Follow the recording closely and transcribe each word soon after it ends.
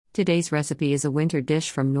Today's recipe is a winter dish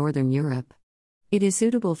from Northern Europe. It is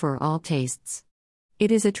suitable for all tastes.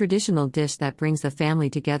 It is a traditional dish that brings the family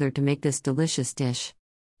together to make this delicious dish.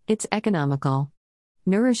 It's economical.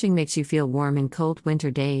 Nourishing, makes you feel warm in cold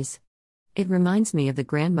winter days. It reminds me of the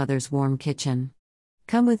grandmother's warm kitchen.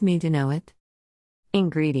 Come with me to know it.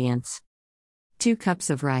 Ingredients: 2 cups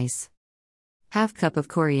of rice. Half cup of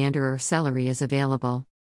coriander or celery is available.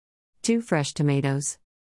 2 fresh tomatoes.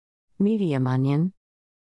 Medium onion.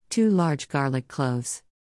 2 large garlic cloves.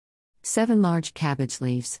 7 large cabbage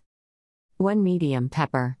leaves. 1 medium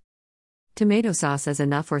pepper. Tomato sauce as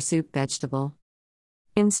enough for soup vegetable.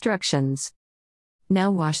 Instructions.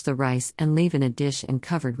 Now wash the rice and leave in a dish and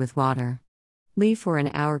covered with water. Leave for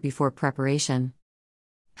an hour before preparation.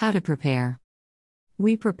 How to prepare.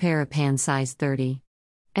 We prepare a pan size 30.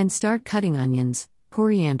 And start cutting onions,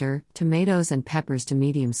 coriander, tomatoes and peppers to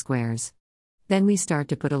medium squares. Then we start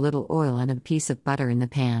to put a little oil and a piece of butter in the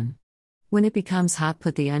pan. When it becomes hot,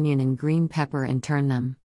 put the onion and green pepper and turn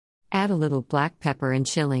them. Add a little black pepper and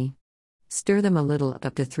chili. Stir them a little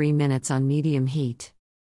up to 3 minutes on medium heat.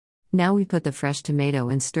 Now we put the fresh tomato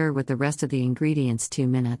and stir with the rest of the ingredients 2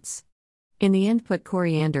 minutes. In the end, put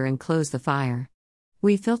coriander and close the fire.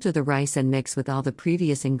 We filter the rice and mix with all the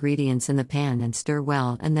previous ingredients in the pan and stir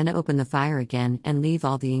well, and then open the fire again and leave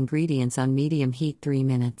all the ingredients on medium heat 3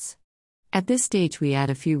 minutes. At this stage we add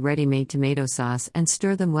a few ready-made tomato sauce and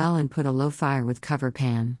stir them well and put a low fire with cover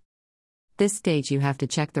pan. This stage you have to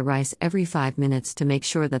check the rice every 5 minutes to make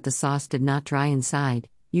sure that the sauce did not dry inside.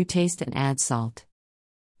 You taste and add salt.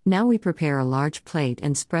 Now we prepare a large plate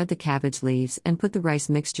and spread the cabbage leaves and put the rice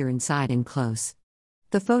mixture inside and close.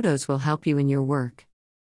 The photos will help you in your work.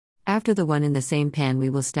 After the one in the same pan, we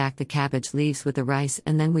will stack the cabbage leaves with the rice,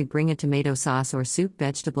 and then we bring a tomato sauce or soup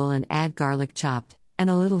vegetable and add garlic chopped, and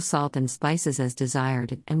a little salt and spices as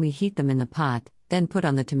desired, and we heat them in the pot, then put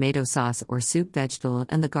on the tomato sauce or soup vegetable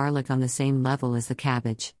and the garlic on the same level as the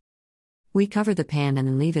cabbage. We cover the pan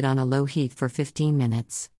and leave it on a low heat for 15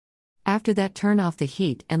 minutes. After that, turn off the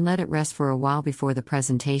heat and let it rest for a while before the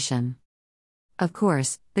presentation. Of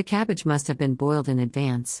course, the cabbage must have been boiled in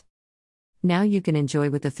advance. Now you can enjoy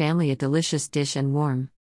with the family a delicious dish and warm.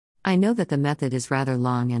 I know that the method is rather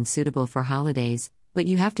long and suitable for holidays, but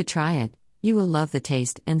you have to try it. You will love the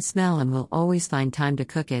taste and smell and will always find time to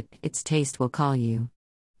cook it. Its taste will call you.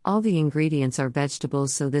 All the ingredients are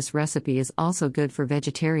vegetables, so this recipe is also good for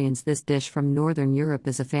vegetarians. This dish from Northern Europe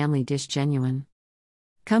is a family dish, genuine.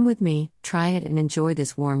 Come with me, try it and enjoy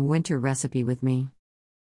this warm winter recipe with me.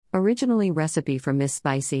 Originally recipe from Miss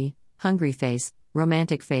Spicy, Hungry Face,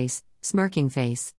 Romantic Face, Smirking Face.